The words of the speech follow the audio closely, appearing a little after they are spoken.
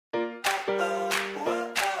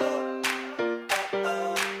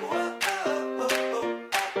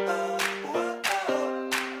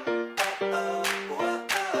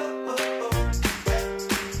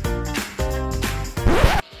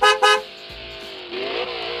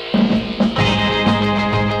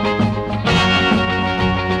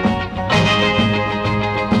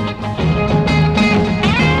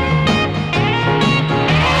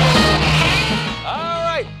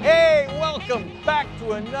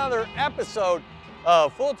another episode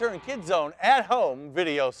of Full Turn Kid Zone at Home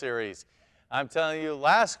video series. I'm telling you,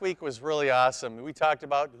 last week was really awesome. We talked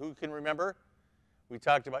about, who can remember? We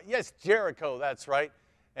talked about, yes, Jericho, that's right.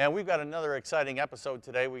 And we've got another exciting episode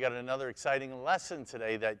today. We got another exciting lesson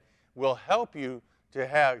today that will help you to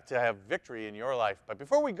have victory in your life. But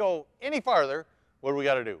before we go any farther, what do we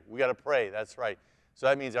got to do? We got to pray, that's right. So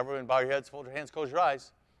that means everyone bow your heads, fold your hands, close your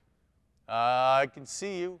eyes. I can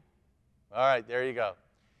see you. All right, there you go.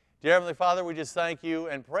 Dear Heavenly Father, we just thank you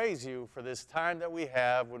and praise you for this time that we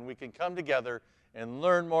have when we can come together and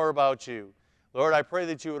learn more about you. Lord, I pray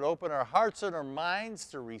that you would open our hearts and our minds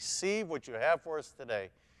to receive what you have for us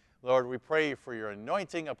today. Lord, we pray for your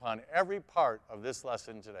anointing upon every part of this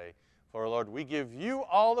lesson today. For, Lord, we give you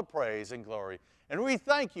all the praise and glory. And we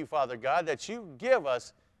thank you, Father God, that you give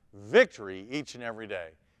us victory each and every day.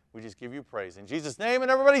 We just give you praise. In Jesus' name,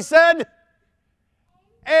 and everybody said,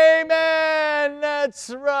 Amen.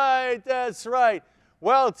 That's right. That's right.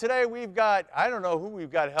 Well, today we've got, I don't know who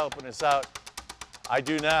we've got helping us out. I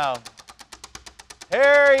do now.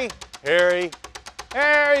 Harry, dude.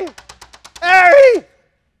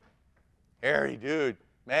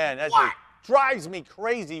 Man, that just drives me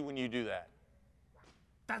crazy when you do that.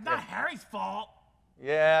 That's not Harry's fault.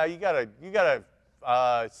 Yeah, you gotta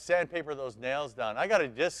sandpaper those nails down. I got a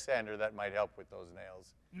disc sander that might help with those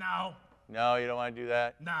nails. No. No, you don't want to do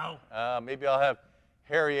that? No. Maybe I'll have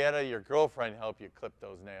Harrietta, your girlfriend, help you clip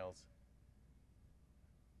those nails.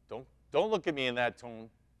 Don't look at me in that tone.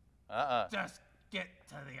 Just get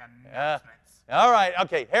to the announcements. All right,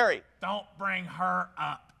 okay, Harry. Don't bring her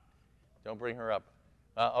up. Don't bring her up.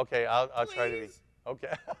 Okay, I'll try to be.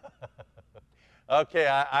 Okay. Okay,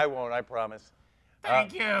 I won't, I promise.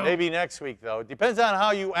 Thank you. Maybe next week, though. It depends on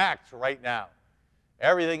how you act right now.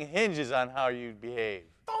 Everything hinges on how you behave.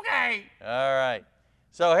 Okay. All right.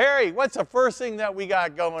 So, Harry, what's the first thing that we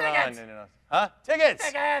got going on? Huh? Tickets.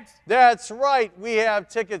 Tickets. That's right. We have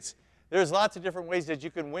tickets. There's lots of different ways that you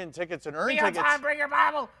can win tickets and earn tickets. Be on time, bring your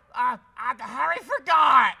Bible. Harry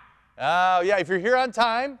forgot. Yeah, if you're here on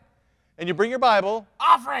time and you bring your Bible.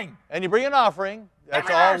 Offering. And you bring an offering. That's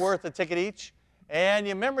all worth a ticket each. And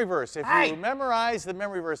your memory verse. If you memorize the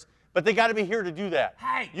memory verse, but they got to be here to do that.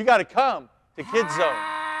 Hey. You got to come to Kids Zone.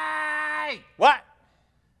 Hey. What?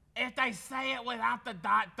 If they say it without the ...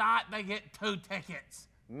 they get 2 tickets.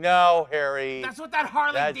 No, Harry. That's what that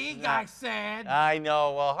Harley D guy said. I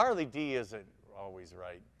know. Well, Harley D isn't always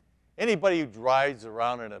right. Anybody who drives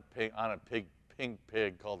around in on a pink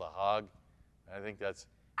pig called a hog, I think that's...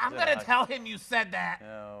 I'm going to tell him you said that.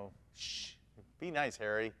 No. Shh. Be nice,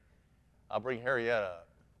 Harry. I'll bring Harrietta up.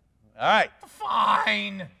 All right.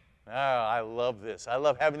 Fine. Oh, I love this. I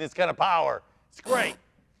love having this kind of power. It's great.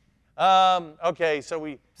 Okay, so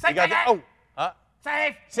we got the...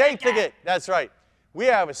 Safe ticket. That's right. We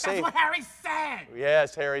have a safe... That's what Harry said.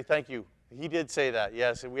 Yes, Harry, thank you. He did say that.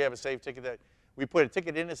 Yes, we have a safe ticket that we put a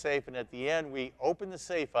ticket in the safe, and at the end we open the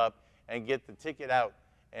safe up and get the ticket out.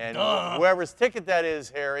 And whoever's ticket that is,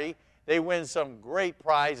 Harry, they win some great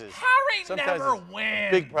prizes. Harry Sometimes never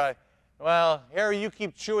wins. Big prize. Well, Harry, you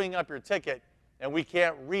keep chewing up your ticket, and we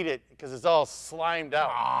can't read it because it's all slimed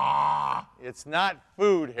out. It's not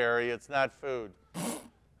food, Harry. It's not food.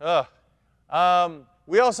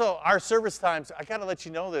 We also, our service times, I got to let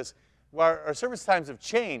you know this, our service times have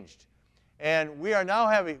changed. And we are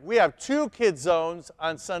now we have 2 kid zones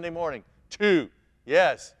on Sunday morning. 2,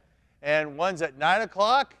 yes. And one's at 9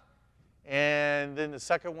 o'clock, and then the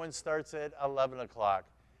second one starts at 11 o'clock.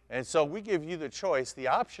 And so we give you the choice, the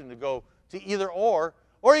option to go to either or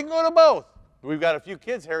you can go to both. We've got a few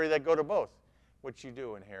kids, Harry, that go to both. What you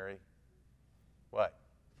doing, Harry? What?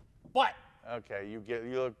 What? Okay, you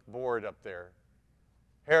look bored up there.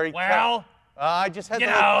 Harry, well, I just had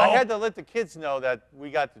I had to let the kids know that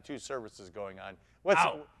we got the 2 services going on.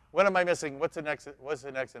 What am I missing? What's the next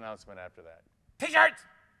announcement after that? T-shirts.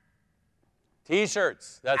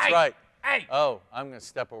 T-shirts. That's right. Hey. Oh, I'm going to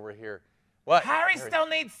step over here. What? Harry still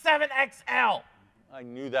needs 7XL. I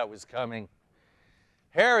knew that was coming.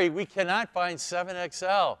 Harry, we cannot find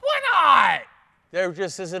 7XL. Why not? There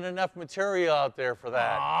just isn't enough material out there for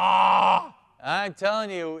that. I'm telling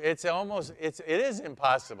you, it is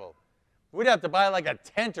impossible. We'd have to buy like a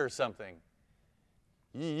tent or something.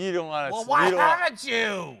 You don't want to. Well, why haven't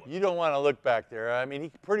you? You don't want to look back there. I mean,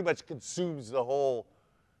 he pretty much consumes the whole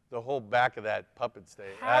back of that puppet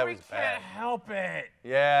stage. Harry can't help it.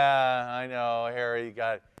 Yeah, I know, Harry.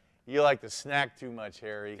 You like to snack too much,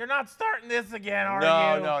 Harry. You're not starting this again, are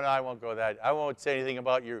you? No, I won't go that. I won't say anything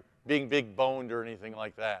about you being big boned or anything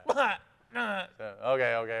like that.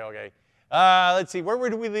 Okay. Let's see. Where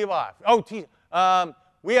do we leave off? Oh,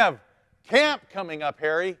 we have camp coming up,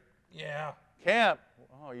 Harry. Yeah. Camp.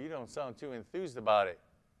 Oh, you don't sound too enthused about it.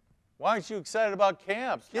 Why aren't you excited about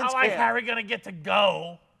camp? Kids Not like camp. Harry gonna get to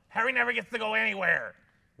go. Harry never gets to go anywhere.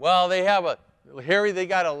 Well, they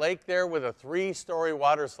got a lake there with a 3-story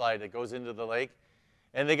water slide that goes into the lake.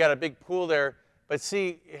 And they got a big pool there. But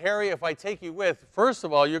see, Harry, if I take you with, first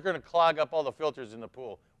of all, you're going to clog up all the filters in the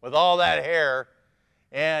pool with all that hair.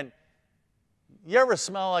 And you ever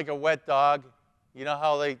smell like a wet dog? You know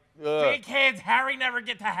how they... See, kids, Harry never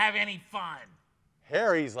get to have any fun.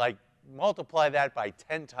 Harry's like, multiply that by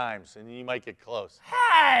 10 times, and you might get close.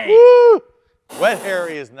 Hey! Woo! Wet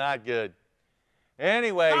Harry is not good.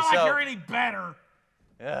 Anyway, Not like you're any better.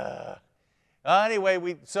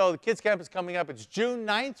 Anyway, so the kids camp is coming up. It's June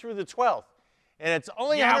 9th through the 12th, and it's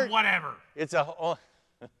only whatever. It's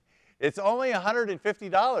only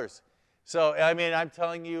 $150. So I mean, I'm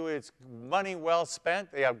telling you, it's money well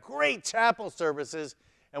spent. They have great chapel services,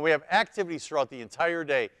 and we have activities throughout the entire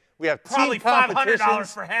day. We have Probably team competitions.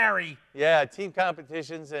 $500 for Harry. Yeah, team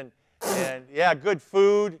competitions and yeah, good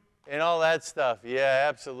food and all that stuff. Yeah,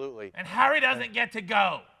 absolutely. And Harry doesn't get to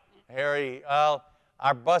go. Harry, well,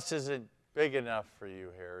 our bus isn't big enough for you,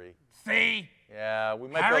 Harry. See? Yeah, we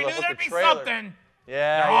might Harry be able knew to hook there'd a be trailer. something.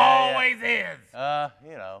 Yeah, There always is.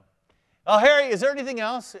 You know. Oh, Harry, is there anything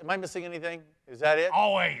else? Am I missing anything? Is that it?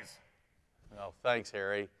 Always. Oh, thanks,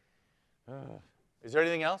 Harry. Is there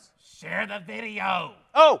anything else? Share the video.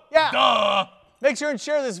 Oh, yeah. Duh. Make sure and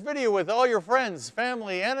share this video with all your friends,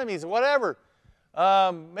 family, enemies, whatever.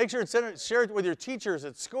 Make sure and share it with your teachers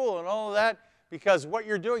at school and all of that, because what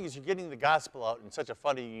you're doing is you're getting the gospel out in such a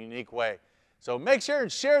funny, unique way. So make sure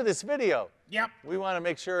and share this video. Yep. We want to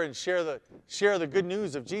make sure and share the good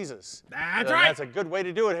news of Jesus. That's right. That's a good way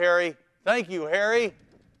to do it, Harry. Thank you, Harry.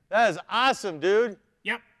 That is awesome, dude.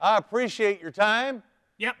 Yep. I appreciate your time.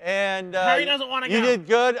 Yep. And Harry doesn't want to go. You did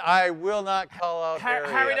good. I will not call out Harry.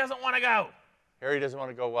 Harry doesn't want to go. Harry doesn't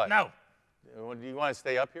want to go what? No. Do you want to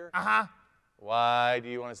stay up here? Uh-huh. Why do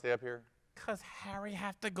you want to stay up here? Because Harry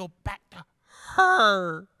has to go back to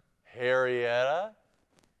her. Harrietta?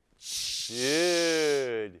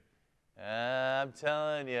 Dude. I'm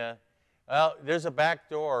telling you. Well, there's a back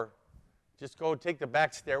door. Just go take the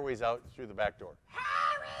back stairways out through the back door.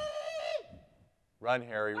 Harry! Run,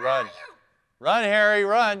 Harry, run. Run, Harry,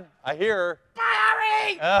 run. I hear her. Bye,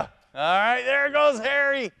 Harry! All right, there goes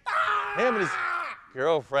Harry. Ah! Him and his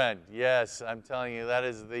girlfriend. Yes, I'm telling you, that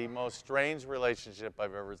is the most strange relationship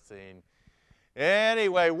I've ever seen.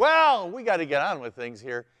 Anyway, well, we got to get on with things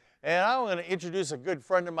here. And I'm going to introduce a good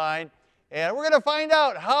friend of mine. And we're going to find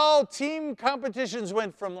out how team competitions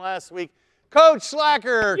went from last week. Coach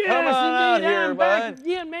Slacker, come on out here, I'm bud. back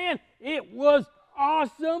again, man. It was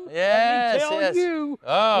awesome. Yes, Let me tell you.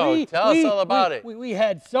 Oh, tell us all about it. We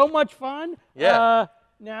had so much fun. Yeah.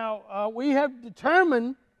 Now, we have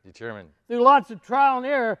determined Determined. through lots of trial and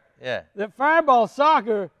error Yeah. that fireball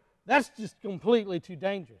soccer, that's just completely too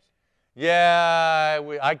dangerous. Yeah,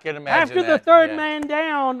 I can imagine After the that. third Yeah. man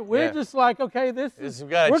down, we're just like, okay, we gotta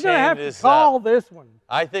we're going to have change this to call up. this one.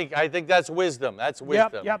 I think that's wisdom. That's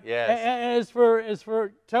wisdom. Yep. Yes. As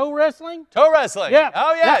for toe wrestling, Toe wrestling. yeah.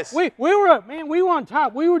 Oh yes. We were on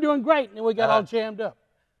top. We were doing great, and then we got all jammed up.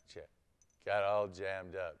 Got all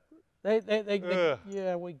jammed up.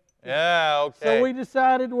 Yeah, we. Yeah. Okay. So we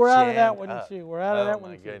decided we're out of that Jammed one up. too. We're out of that Oh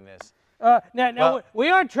one my too. goodness. Now Well- we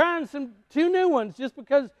are trying two new ones just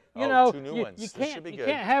because you know two new you, ones. you This can't should be you good.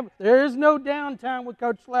 can't have there is no downtime with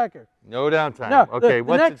Coach Slacker. No downtime. No, Okay.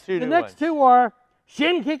 What's next, the two new next ones? two are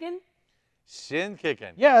shin kicking. Shin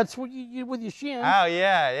kicking. Yeah, it's with your shin. Oh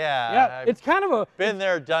yeah. yeah, I've it's kind of a. been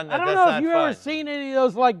there, done that. I don't That's know not if you've fun. ever seen any of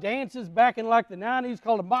those like dances back in like the '90s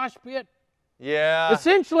called a mosh pit. Yeah.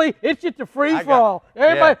 Essentially, it's just a free got- for all.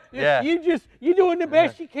 Everybody, yeah. you doing the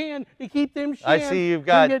best you can to keep them shins. I see you've from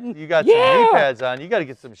got getting, some yeah! knee pads on. You got to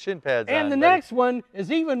get some shin pads on. And the buddy. next one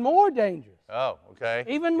is even more dangerous. Oh, okay.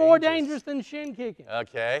 Even more dangerous than shin kicking.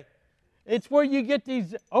 Okay. It's where you get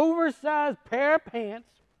these oversized pair of pants.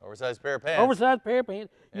 Oversized pair of pants. Oversized pair of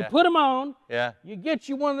pants. You Yeah. put them on. Yeah. You get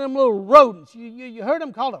you one of them little rodents. You heard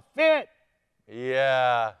them called a ferret.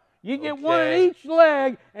 Yeah. You get one on Okay. each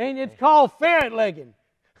leg, and it's called ferret legging.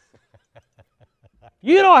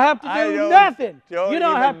 You don't have to do nothing. You don't even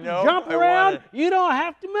have to know jump I around. wanna- You don't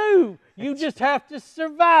have to move. You just have to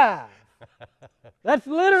survive. That's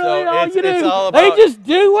literally So all it's- you do. it's all They about- just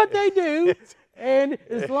do what they do, and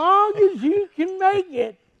as long as you can make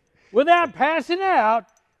it without passing out,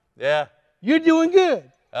 Yeah. you're doing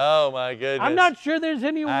good. Oh my goodness. I'm not sure there's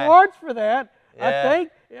any awards for that. Yeah.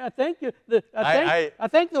 I think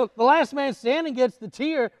the last man standing gets the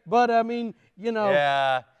tier, but I mean, you know.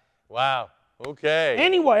 Yeah. Wow. Okay.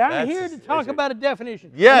 Anyway, I'm That's here to talk about a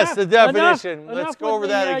definition. Yes, Enough- the definition. enough Let's go with over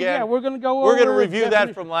the, that again. Yeah, we're going to go We're over going to review that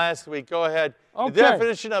definition. from last week. Go ahead. Okay. The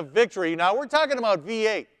definition of victory. Now, we're talking about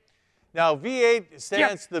V8. Now, V8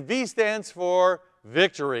 stands, the V stands for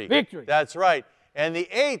victory. Victory. That's right. And the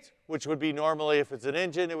 8, which would be normally, if it's an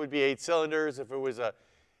engine, it would be 8 cylinders. If it was a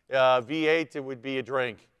V8, it would be a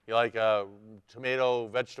drink, like a tomato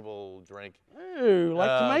vegetable drink. Ooh,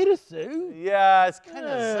 like tomato soup? Yeah, it's kind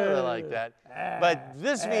of sort of like that. But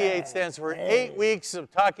this V8 stands for 8 weeks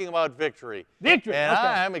of talking about victory. Victory, And okay.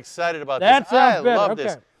 I'm excited about That this. sounds I better, love okay.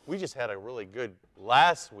 this. We just had a really good,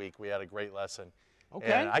 last week we had a great lesson.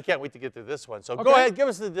 Okay. And I can't wait to get to this one. So go Okay. ahead, give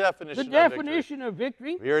us the definition The of victory. definition of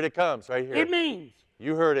victory, Here it comes, right here. it means,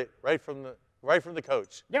 You heard it right from the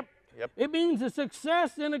coach. yep, Yep. it means a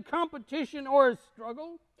success in a competition or a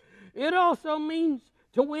struggle. It also means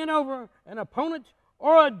to win over an opponent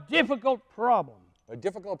or a difficult problem. A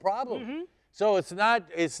difficult problem. Mm-hmm. So it's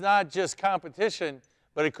not just competition,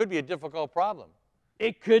 but it could be a difficult problem.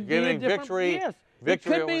 It could be a Giving different, victory- yes.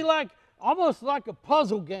 victory it could be over- like almost like a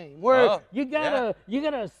puzzle game where Oh, you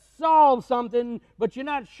gotta solve something, but you're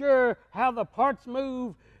not sure how the parts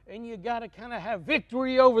move, and you gotta kind of have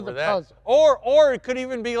victory over the that. puzzle. Or it could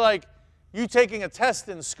even be like you taking a test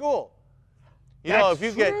in school. You know,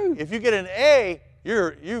 That's true. if you get an A,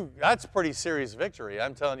 that's pretty serious victory.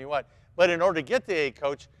 I'm telling you what. But in order to get the A,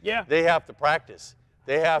 coach, Yeah. they have to practice.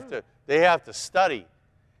 They have to study.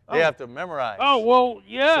 They have to memorize. Oh well,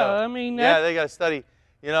 yeah. So, I mean, yeah, that they got to study.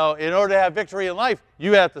 You know, in order to have victory in life,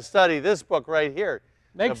 you have to study this book right here.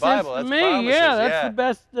 makes the Bible. sense to That's me. promises, Yeah, that's the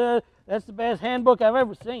best. That's the best handbook I've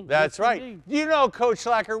ever seen. That's Yes, right. indeed. You know, Coach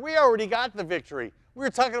Slacker, we already got the victory. We were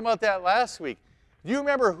talking about that last week. Do you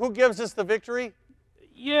remember who gives us the victory?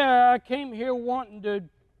 Yeah, I came here wanting to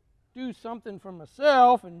do something for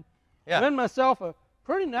myself and Yeah. win myself a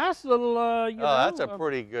pretty nice little, you know. Oh, that's a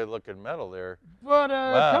pretty good-looking medal there. But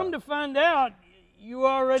Wow. come to find out, you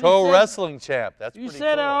already Toe said, wrestling champ. That's you pretty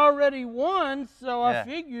said cool. I already won, so Yeah. I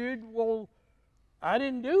figured, well, I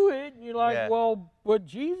didn't do it. And you're like, Yeah. well, but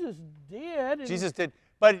Jesus did. And, Jesus did.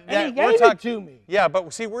 But and he we're gave it to me. Yeah,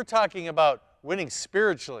 but see, we're talking about winning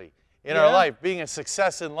spiritually in our Yeah. life, being a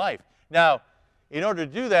success in life. Now, in order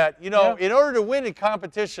to do that, you know, Yeah. in order to win a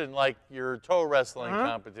competition like your toe wrestling Uh-huh.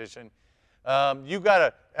 competition, you got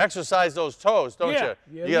to exercise those toes, don't Yeah. you?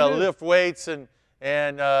 Yeah, you got you to do. lift weights and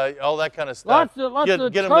all that kind of stuff. Lots get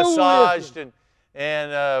of get them toe massaged lifting.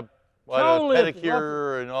 and Toe a lifting,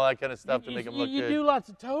 pedicure and all that kind of stuff to You- make them you- look you good. do lots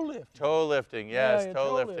of toe lifting. Toe lifting, yes, Yeah,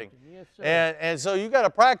 toe lifting. Yes, sir. And so you got to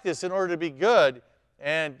practice in order to be good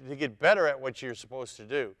and to get better at what you're supposed to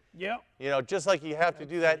do. Yep. You know, just like you have to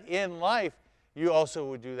do that in life, you also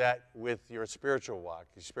would do that with your spiritual walk,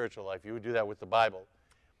 your spiritual life. You would do that with the Bible.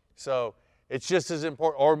 So it's just as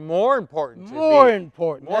important, or more important. to More be-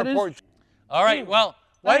 important. More That is important. All right. Well,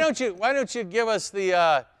 why Thanks. don't you give us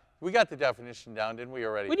the? We got the definition down, didn't we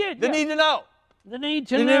already? We did, The yeah. need to know. The need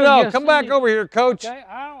to The need know. to know. Yes, Come back indeed. over here, Coach. Okay,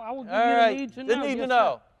 I will give All you right. the need to The know. need to Yes,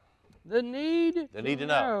 know. sir. The need to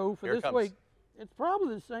know. for Here it this comes. week. It's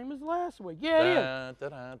probably the same as last week. Yeah, it is. Dun,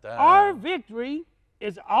 dun, dun, dun. Our victory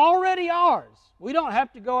is already ours. We don't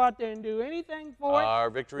have to go out there and do anything for it. Our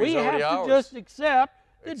victory We is already have ours. to just accept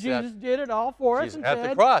that Accept. Jesus did it all for us Jesus and at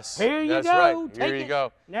said, the cross. "Here you That's go. right. Take Here you it.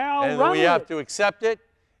 go. Now And run we with have it." to accept it,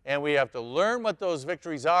 and we have to learn what those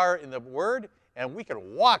victories are in the Word, and we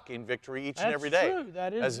can walk in victory each and That's every day. true.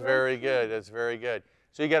 That is That's very very good. That's very good.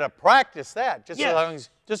 So you got to practice that just Yes.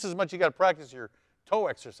 just as much you got to practice your toe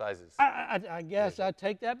exercises. I guess I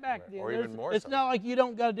take that back. Then. Or even There's- more It's so. not like you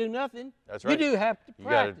don't got to do nothing. That's You right. do have to You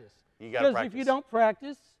gotta- practice. you gotta Because if practice. you don't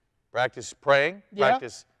practice, Practice praying. Yeah.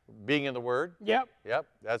 Practice being in the Word. yep, Yep,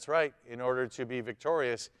 that's right. In order to be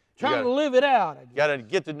victorious, trying to live it out. I guess. you got to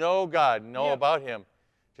get to know God, know Yep. about Him,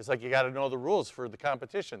 just like you got to know the rules for the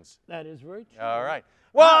competitions. That is very true. All right.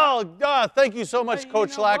 Well, thank you so much, Hey,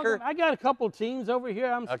 Coach Slacker. I got a couple teams over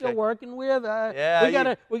here I'm still Okay. working with.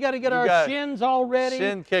 Yeah, we gotta get you our got shins all ready.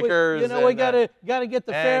 shin kickers We, we and, gotta get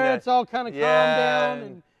the and, ferrets all kind of calmed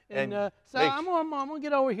down and so make- I'm gonna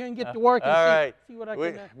get over here and get to work and all see, right. see what I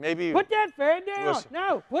We- can. maybe Put that ferret down. we'll s-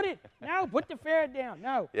 No, put it. No, put the ferret down.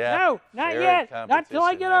 No. Yeah, No, not ferret yet. Not till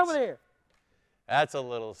I competition, get over that's- there. That's a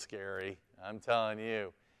little scary, I'm telling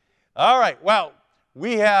you. All right, well,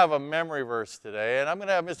 we have a memory verse today, and I'm going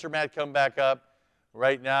to have Mr. Matt come back up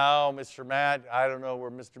right now. Mr. Matt, I don't know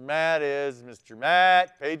where Mr. Matt is. Mr.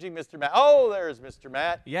 Matt, paging Mr. Matt. Oh, there's Mr.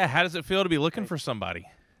 Matt. Yeah, how does it feel to be looking for somebody?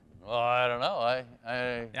 Well, I don't know.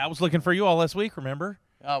 I was looking for you all last week, remember?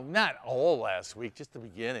 Not all last week, just the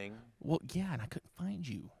beginning. Well, yeah, and I couldn't find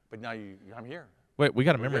you. But now I'm here. Wait, we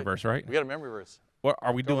got a We're memory good. verse, right? We got a memory verse. What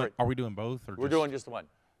are we Go for doing? it. Are we doing both, or We're doing just the one.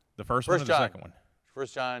 the first one or the John. second one? 1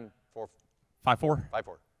 John 4, 5:4.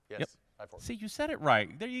 5:4. Yes. Yep. 5:4. See, you said it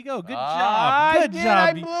right. There you go. Good I job. Good did. job.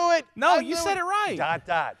 I blew it. No, I you blew said it right. Dot,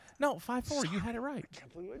 dot. No, 5:4. You had it right. I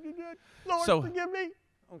can't believe I did that. Lord, So- forgive me.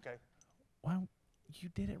 Okay. Well, you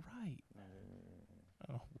did it right.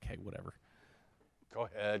 Oh, okay, whatever. Go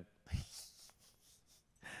ahead.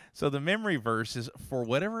 So the memory verse is, for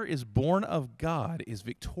whatever is born of God is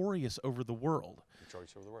victorious over the world.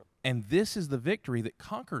 Rejoice over the world. And this is the victory that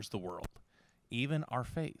conquers the world, even our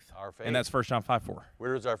faith. Our faith. And that's 1 John 5:4.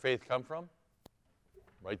 Where does our faith come from?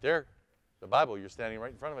 Right there. The Bible. You're standing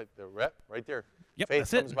right in front of it. Right there. Yep, Faith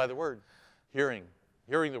that's it. comes by the word. Hearing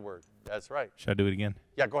the word. That's right. Should I do it again?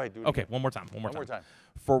 Yeah, go ahead. Do it Okay, again. one more time. One more time.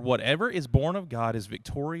 For whatever is born of God is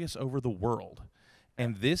victorious over the world.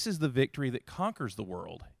 And this is the victory that conquers the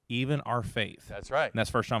world, even our faith. That's right. And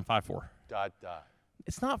that's 1 John 5:4. Dot, dot.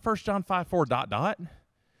 It's not 1 John 5:4 ...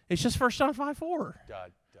 It's just 1 John 5:4.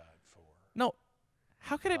 Dot, dot, 4. No.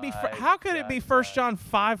 How could it be Five, how could it be dot, 1 dot. John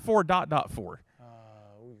 5:4 ... 4?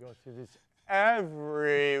 We go through this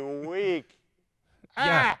every week.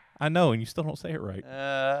 Yeah, I know, and you still don't say it right.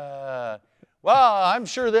 Well, I'm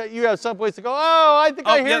sure that you have someplace to go. Oh, I think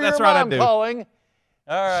I hear yeah, that's your right, I mom do. calling.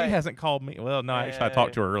 All right. She hasn't called me. Well, no, actually, I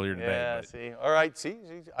talked to her earlier today. Yeah, but see. All right, see.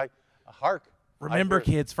 Hark. remember, I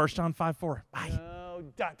hear it. kids, 1 John 5:4. Bye. Oh,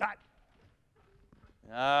 dot, dot.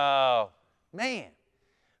 Oh, man.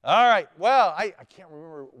 All right. Well, I can't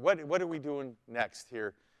remember. What are we doing next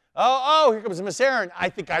here? Oh, here comes Miss Erin. I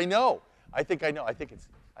think I know. I think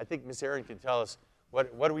Miss Erin can tell us what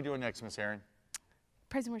are we doing next, Miss Erin?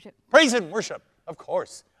 Praise and worship. Praise and worship. Of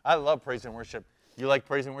course. I love praise and worship. You like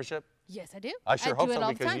praise and worship? Yes, I do. I sure hope do it so all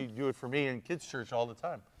the because time. you do it for me in kids' church all the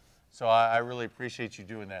time. So I really appreciate you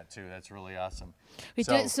doing that too. That's really awesome. We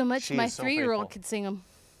do it so much she my is so 3-year-old faithful. could sing them.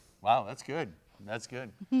 Wow, that's good. That's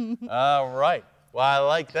good. All right. Well, I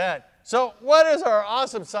like that. So what is our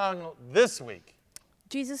awesome song this week?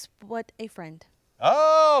 Jesus, what a friend.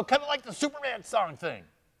 Oh, kind of like the Superman song thing.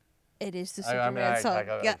 It is the I mean, Superman song.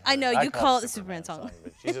 Yeah, I know. You call it the Superman song.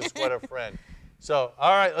 But Jesus, what a friend. So,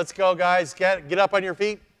 all right, let's go, guys. Get up on your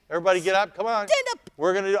feet. Everybody get up. Come on. Stand up.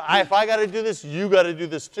 We're going to do, if I got to do this, you got to do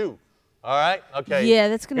this too. All right? Okay. Yeah,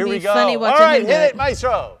 that's going to Here be we go. funny watching All right, him do hit it. it,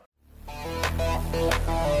 maestro.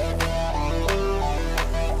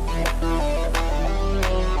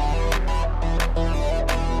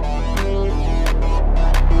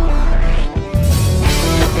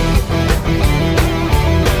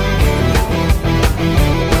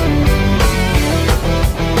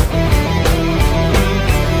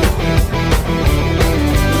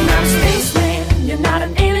 You're not a spaceman, you're not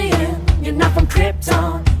an alien, you're not from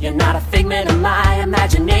Krypton, you're not a figment of my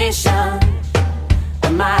imagination,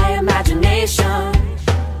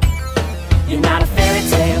 You're not a fairy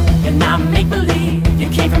tale, you're not make-believe, you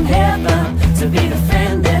came from heaven to be the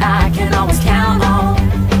friend that I can always count on,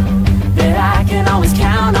 that I can always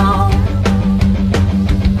count on.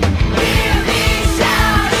 Hear me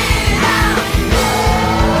shouting out,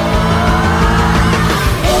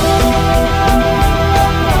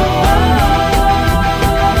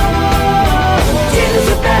 Jesus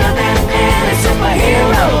is better than any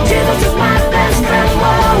superhero. Jesus is my best friend.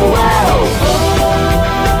 Whoa,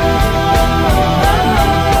 whoa.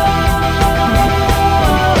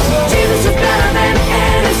 Jesus is better than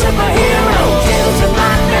any superhero. Jesus is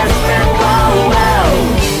my best friend. Whoa,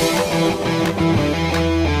 whoa.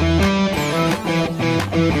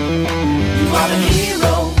 You are the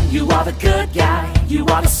hero. You are the good guy. You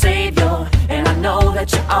are the savior. And I know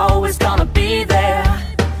that you're always gonna be there.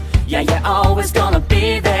 Yeah, you're always gonna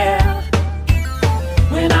be there.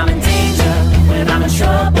 When I'm in danger, when I'm in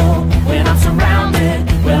trouble, when I'm surrounded,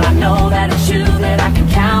 well, I know that it's you that I can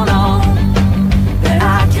count on, that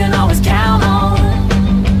I can always count on.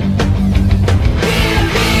 Hear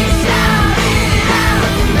me shouting out,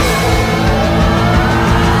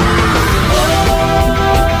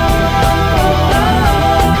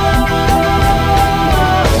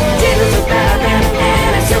 Jesus is better than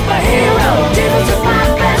any superhero. Jesus is my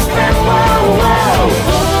best friend. Whoa, whoa.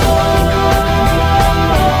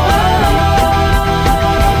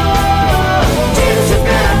 Jesus is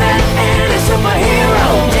better than any superhero.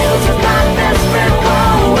 Jesus is my best friend.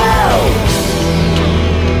 Whoa, whoa.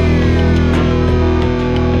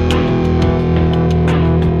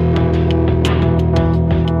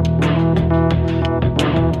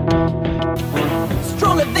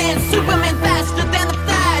 Stronger than Superman, faster than the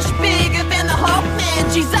Flash, bigger than the Hulkman.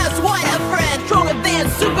 Jesus, what a friend. Stronger than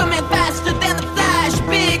Superman, faster than the Flash,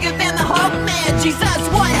 bigger than the Hulkman. Jesus,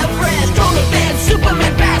 what a friend. Stronger than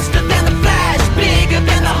Superman, faster than the Flash, bigger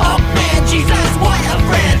than the Hulkman. Jesus, what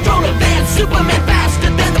Stronger than Superman, faster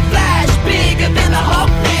than the Flash, bigger than the Hulk,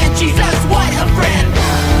 man. Jesus, what a friend.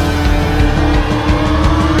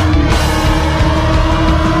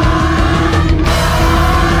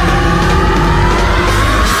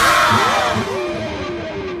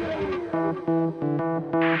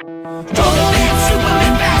 Stronger than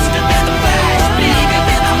Superman, faster than the Flash, bigger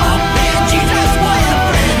than the Hulk, man. Jesus, what a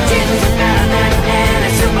friend. Jesus is better than any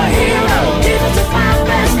superhero. Jesus is my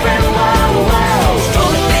best friend. Whoa, whoa.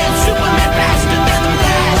 Stronger than Superman, faster than the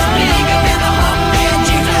Flash, bigger than the Hulk, man.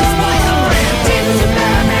 Jesus, what a friend. Jesus is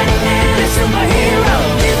better than any superhero.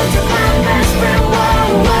 Jesus is my best friend.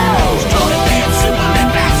 Whoa, whoa. Stronger than Superman,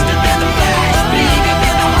 faster than the Flash, bigger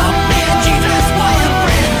than the Hulk, man. Jesus, what a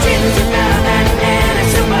friend. Jesus is better than any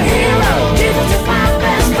superhero. Jesus is my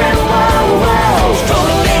best friend. Whoa, whoa.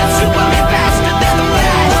 Stronger than Superman, faster than the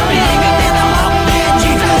Flash, bigger than the Hulk, man.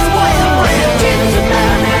 Jesus, what a friend. Jesus is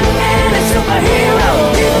better than any superhero.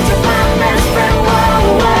 Jesus is my best friend. Whoa,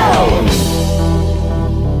 whoa.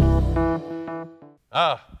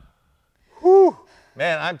 Ah, whew,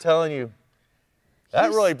 man, I'm telling you, that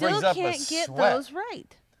You really still brings up a can't get sweat. those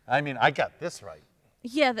right. I mean, I got this right.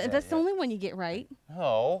 Yeah, that's the only one you get right.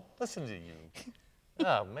 Oh, listen to you.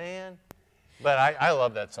 Oh, man. But I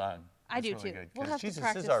love that song. I It's do really too. good, We'll 'cause have to Jesus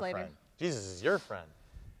practice is our later. friend. Jesus is your friend.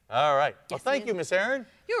 All right. Well, Yes, thank he you, is. Miss Erin,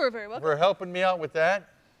 You were very welcome. for helping me out with that.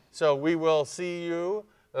 So we will see you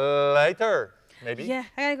later, maybe. Yeah,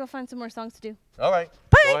 I gotta go find some more songs to do. All right.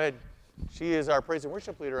 Bye. Go ahead. She is our praise and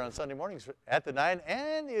worship leader on Sunday mornings at the 9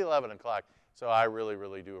 and the 11 o'clock. So I really,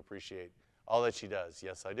 really do appreciate all that she does.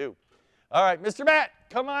 Yes, I do. All right, Mr. Matt,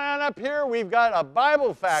 come on up here. We've got a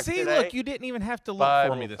Bible fact See, today. look, you didn't even have to look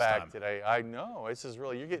Bible for me this fact time. today. I know. This is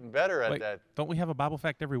really, you're getting better at Wait, that. don't we have a Bible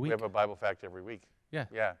fact every We week? have a Bible fact every week. Yeah.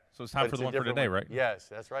 Yeah. So it's time But for the a one for different today, right? Yes,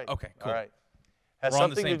 that's right. Okay, cool. All right. Has We're on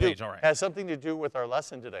the something same to do, page, all right. Has something to do with our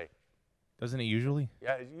lesson today. Doesn't it usually?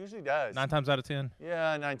 Yeah, it usually does. 9 times out of 10?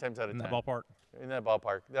 Yeah, 9 times out of In 10. that ballpark? In that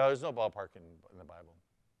ballpark. No, there's no ballpark in the Bible.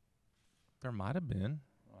 There might have been.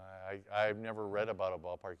 I've never read about a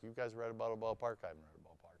ballpark. You guys read about a ballpark? I haven't read a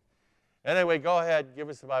ballpark. Anyway, go ahead. Give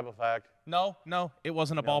us the Bible fact. No, it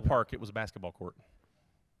wasn't a No, no. ballpark. It was a basketball court.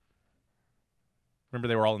 Remember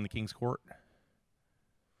they were all in the King's Court?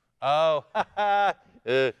 Oh, got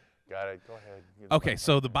it. Go ahead. Give the Okay, Bible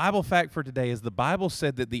so fact. the Bible fact for today is the Bible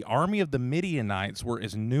said that the army of the Midianites were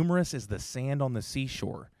as numerous as the sand on the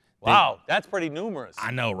seashore. Wow, that's pretty numerous.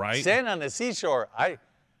 I know, right? Sand on the seashore.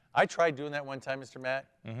 I tried doing that one time, Mr. Matt.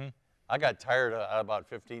 Mm-hmm. I got tired about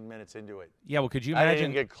 15 minutes into it. Yeah, well, could you I didn't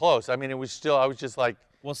imagine? even get close. I mean, it was still, I was just like,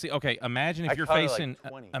 Well, see, okay, imagine if I you're counted like facing,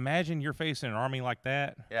 20. imagine you're facing an army like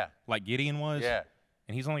that, yeah, like Gideon was, yeah.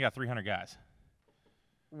 and he's only got 300 guys.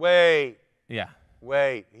 Wait, Yeah.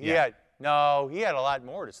 he had a lot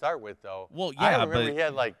more to start with, though. Well, I yeah, remember but he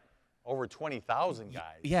had like over 20,000 guys.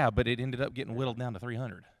 yeah, but it ended up getting whittled down to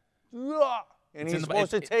 300. And It's he's in the-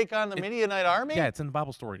 supposed to take on the Midianite army? Yeah, it's in the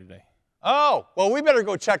Bible story today. Oh, well, we better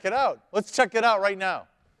go check it out. Let's check it out right now.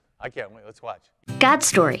 I can't wait. Let's watch. God's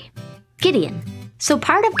story. Gideon. So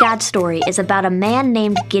part of God's story is about a man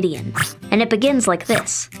named Gideon, and it begins like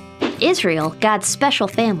this. Israel, God's special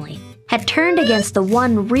family, had turned against the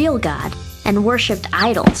one real God and worshipped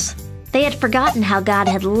idols. They had forgotten how God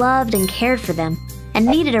had loved and cared for them and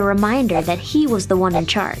needed a reminder that He was the one in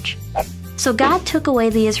charge. So God took away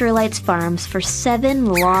the Israelites' farms for 7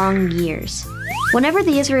 long years. Whenever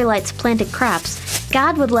the Israelites planted crops,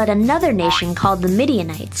 God would let another nation called the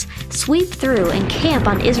Midianites sweep through and camp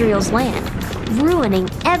on Israel's land, ruining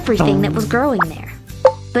everything that was growing there.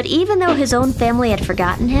 But even though his own family had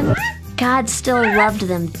forgotten him, God still loved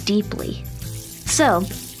them deeply. So,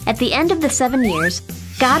 at the end of the 7 years,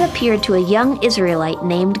 God appeared to a young Israelite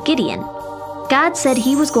named Gideon. God said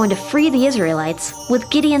he was going to free the Israelites with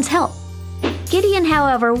Gideon's help. Gideon,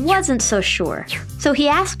 however, wasn't so sure, so he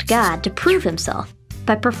asked God to prove himself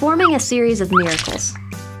by performing a series of miracles.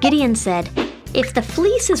 Gideon said, "If the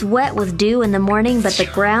fleece is wet with dew in the morning but the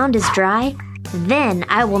ground is dry, then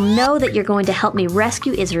I will know that you're going to help me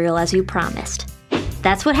rescue Israel as you promised."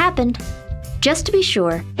 That's what happened. Just to be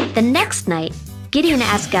sure, the next night, Gideon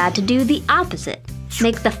asked God to do the opposite,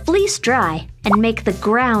 make the fleece dry and make the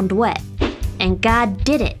ground wet. And God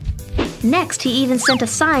did it. Next, he even sent a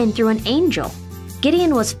sign through an angel.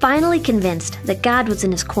 Gideon was finally convinced that God was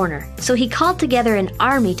in his corner, so he called together an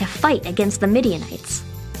army to fight against the Midianites.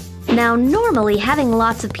 Now, normally having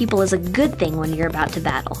lots of people is a good thing when you're about to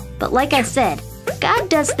battle, but like I said, God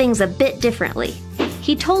does things a bit differently.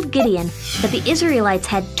 He told Gideon that the Israelites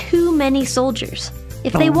had too many soldiers.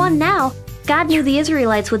 If they won now, God knew the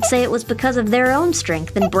Israelites would say it was because of their own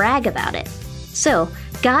strength and brag about it. So,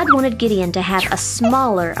 God wanted Gideon to have a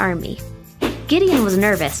smaller army. Gideon was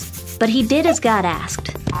nervous, but he did as God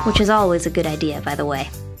asked, which is always a good idea, by the way.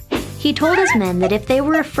 He told his men that if they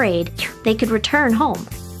were afraid, they could return home.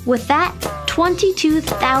 With that,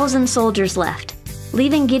 22,000 soldiers left,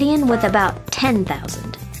 leaving Gideon with about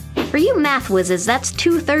 10,000. For you math whizzes, that's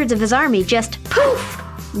 2/3 of his army just poof,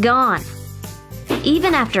 gone.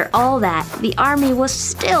 Even after all that, the army was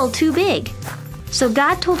still too big. So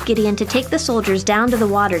God told Gideon to take the soldiers down to the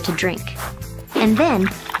water to drink, and then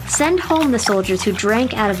send home the soldiers who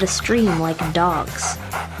drank out of the stream like dogs.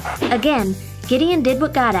 Again, Gideon did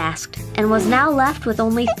what God asked and was now left with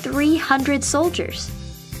only 300 soldiers.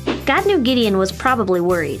 God knew Gideon was probably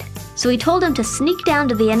worried, so he told him to sneak down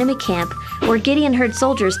to the enemy camp where Gideon heard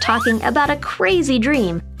soldiers talking about a crazy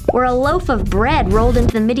dream where a loaf of bread rolled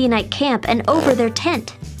into the Midianite camp and over their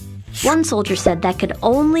tent. One soldier said that could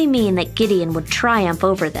only mean that Gideon would triumph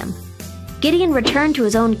over them. Gideon returned to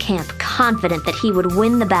his own camp confident that he would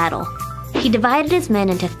win the battle. He divided his men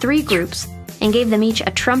into 3 groups and gave them each a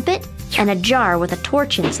trumpet and a jar with a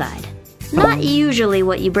torch inside. Not usually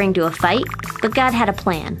what you bring to a fight, but God had a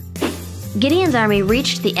plan. Gideon's army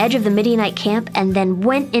reached the edge of the Midianite camp and then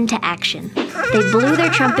went into action. They blew their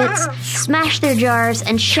trumpets, smashed their jars,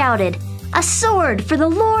 and shouted, "A sword for the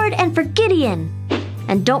Lord and for Gideon!"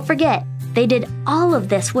 And don't forget, they did all of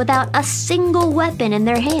this without a single weapon in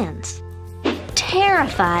their hands.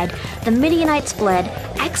 Terrified, the Midianites fled,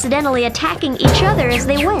 accidentally attacking each other as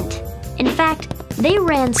they went. In fact, they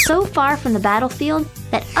ran so far from the battlefield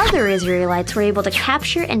that other Israelites were able to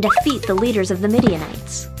capture and defeat the leaders of the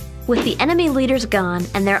Midianites. With the enemy leaders gone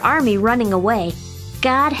and their army running away,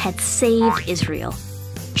 God had saved Israel,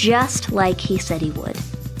 just like he said he would.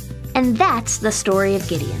 And that's the story of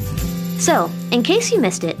Gideon. So, in case you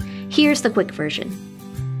missed it, here's the quick version.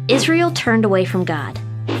 Israel turned away from God.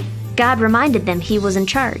 God reminded them he was in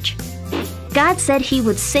charge. God said he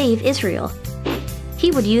would save Israel.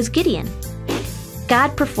 He would use Gideon.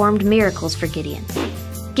 God performed miracles for Gideon.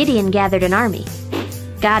 Gideon gathered an army.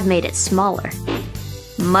 God made it smaller.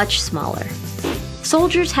 Much smaller.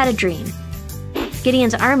 Soldiers had a dream.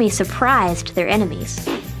 Gideon's army surprised their enemies.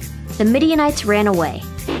 The Midianites ran away.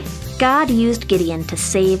 God used Gideon to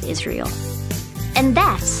save Israel. And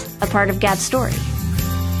that's a part of God's story.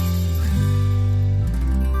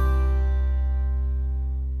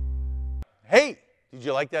 Hey, did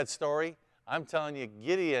you like that story? I'm telling you,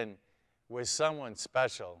 Gideon was someone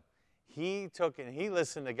special. He took and he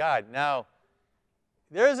listened to God. Now,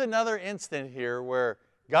 there's another instant here where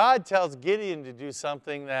God tells Gideon to do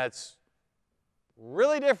something that's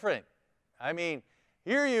really different. I mean,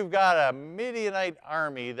 here you've got a Midianite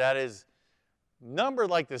army that is numbered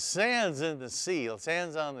like the sands in the sea,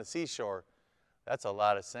 sands on the seashore. That's a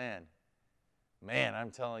lot of sand. Man,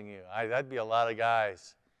 I'm telling you, that'd be a lot of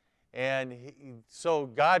guys. And so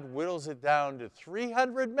God whittles it down to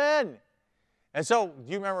 300 men. And so, do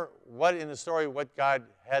you remember what in the story, what God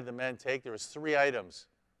had the men take? There was 3 items.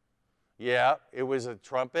 Yeah, it was a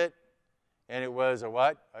trumpet, and it was a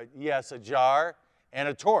what? Yes, a jar, and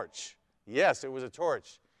a torch. Yes, it was a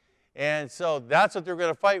torch. And so that's what they're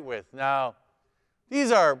going to fight with. Now,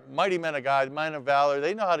 these are mighty men of God, men of valor.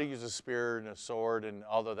 They know how to use a spear and a sword and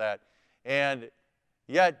all of that. And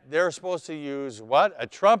yet they're supposed to use what? A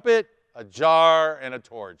trumpet, a jar, and a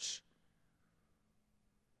torch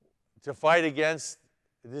to fight against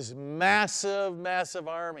this massive, massive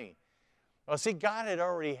army. Well, see, God had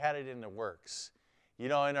already had it in the works. You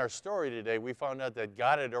know, in our story today, we found out that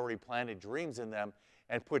God had already planted dreams in them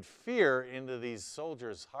and put fear into these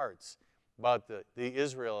soldiers' hearts about the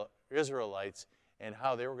Israelites and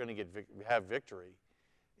how they were going to have victory,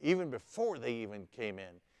 even before they even came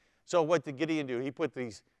in. So what did Gideon do? He put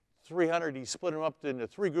these 300, he split them up into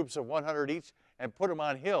 3 groups of 100 each and put them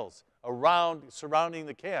on hills surrounding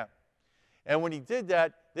the camp. And when he did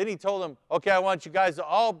that, then he told them, okay, I want you guys to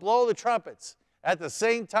all blow the trumpets at the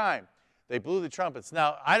same time. They blew the trumpets.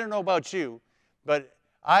 Now, I don't know about you, but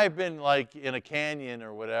I've been like in a canyon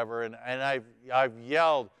or whatever, and I've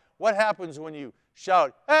yelled. What happens when you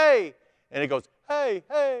shout, hey? And it goes, hey,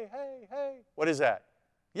 hey, hey, hey. What is that?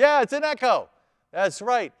 Yeah, it's an echo. That's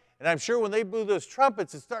right. And I'm sure when they blew those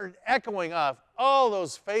trumpets, it started echoing off all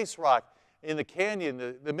those face rock in the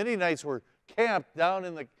canyon. The Midianites were camped down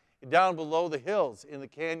below the hills in the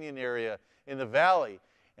canyon area in the valley.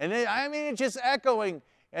 And I mean, it's just echoing.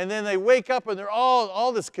 And then they wake up and they're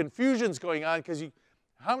all this confusion's going on because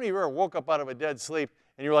how many of you ever woke up out of a dead sleep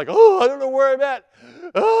and you're like, oh, I don't know where I'm at.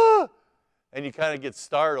 Ah! And you kind of get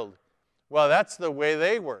startled. Well, that's the way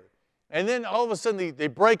they were. And then all of a sudden they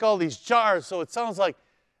break all these jars, so it sounds like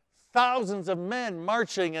thousands of men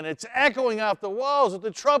marching, and it's echoing off the walls with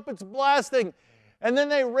the trumpets blasting. And then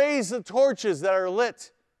they raise the torches that are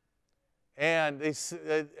lit. And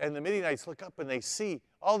the Midianites look up and they see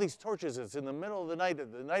all these torches. It's in the middle of the night.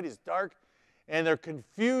 The night is dark, and there's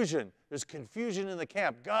confusion. There's confusion in the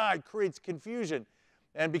camp. God creates confusion.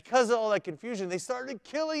 And because of all that confusion, they started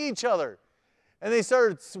killing each other. And they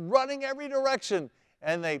started running every direction.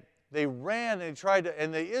 And they ran and tried to,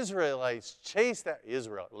 and the Israelites chased that,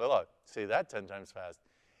 say that 10 times fast.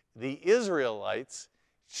 The Israelites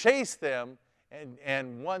chased them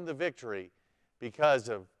and won the victory because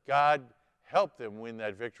of God helped them win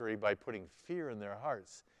that victory by putting fear in their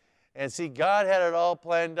hearts. And see, God had it all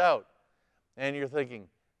planned out. And you're thinking,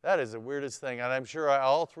 that is the weirdest thing. And I'm sure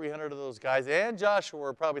all 300 of those guys and Joshua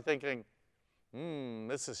were probably thinking,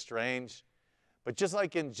 this is strange. But just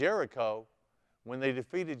like in Jericho, when they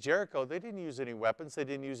defeated Jericho, they didn't use any weapons. They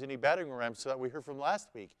didn't use any battering rams that we heard from last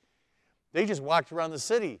week. They just walked around the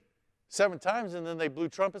city 7 times, and then they blew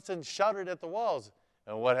trumpets and shouted at the walls.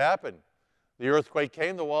 And what happened? The earthquake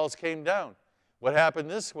came, the walls came down. What happened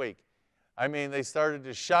this week? I mean, they started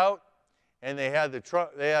to shout, and they had the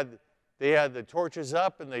torches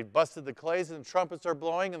up, and they busted the clays, and the trumpets are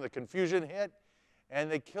blowing, and the confusion hit, and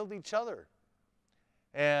they killed each other.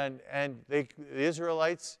 And the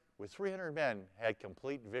Israelites, with 300 men, had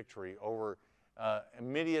complete victory over a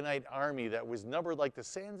Midianite army that was numbered like the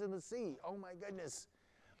sands in the sea. Oh my goodness.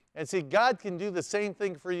 And see, God can do the same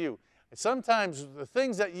thing for you. Sometimes the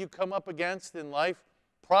things that you come up against in life,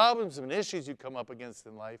 problems and issues you come up against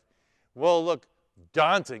in life, will look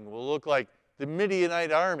daunting, will look like the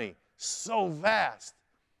Midianite army, so vast.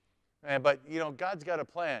 But, you know, God's got a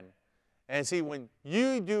plan. And see, when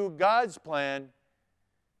you do God's plan,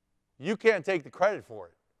 you can't take the credit for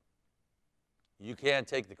it. You can't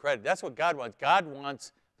take the credit. That's what God wants. God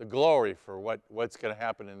wants the glory for what's going to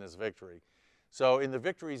happen in this victory. So in the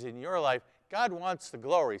victories in your life, God wants the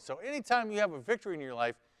glory. So anytime you have a victory in your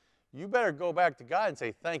life, you better go back to God and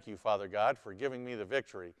say, thank you, Father God, for giving me the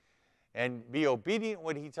victory. And be obedient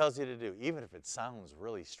what he tells you to do, even if it sounds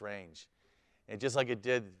really strange. And just like it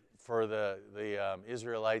did for the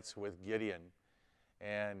Israelites with Gideon.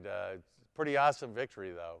 And pretty awesome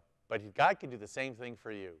victory, though. But God can do the same thing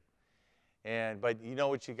for you. But you know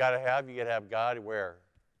what you got to have? You got to have God where?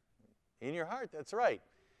 In your heart, that's right.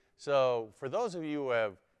 So for those of you who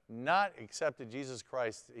have not accepted Jesus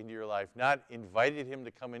Christ into your life, not invited him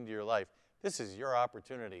to come into your life, this is your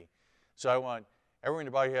opportunity. So I want everyone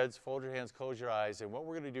to bow your heads, fold your hands, close your eyes, and what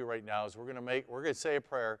we're going to do right now is we're going to say a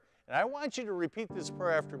prayer, and I want you to repeat this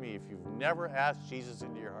prayer after me if you've never asked Jesus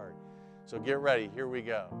into your heart. So get ready. Here we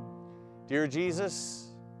go. Dear Jesus,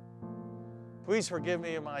 please forgive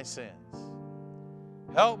me of my sins.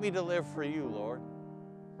 Help me to live for you, Lord.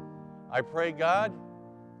 I pray, God,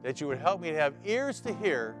 that you would help me to have ears to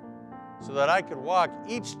hear so that I could walk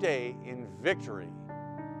each day in victory.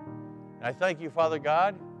 And I thank you, Father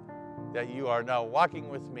God, that you are now walking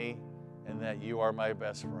with me and that you are my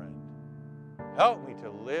best friend. Help me to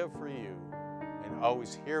live for you and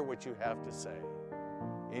always hear what you have to say.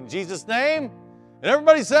 In Jesus' name, and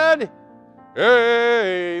everybody said,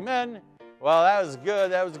 amen. Well, that was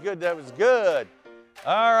good, that was good, that was good.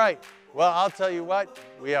 All right. Well, I'll tell you what,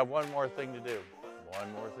 we have one more thing to do.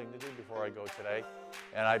 One more thing to do before I go today.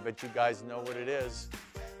 And I bet you guys know what it is.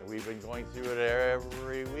 We've been going through it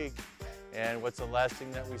every week. And what's the last thing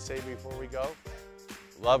that we say before we go?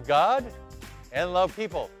 Love God and love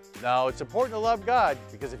people. Now, it's important to love God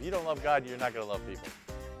because if you don't love God, you're not going to love people.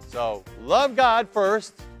 So love God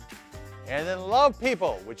first and then love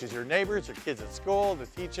people, which is your neighbors, your kids at school, the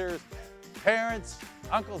teachers, parents,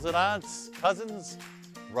 uncles and aunts, cousins,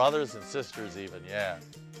 brothers and sisters even, yeah.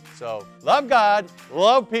 So love God,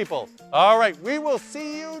 love people. All right, we will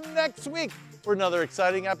see you next week for another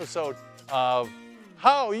exciting episode of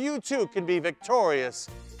how you too can be victorious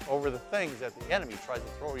over the things that the enemy tries to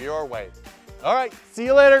throw your way. All right, see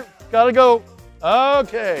you later. Gotta go.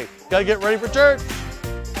 Okay, gotta get ready for church.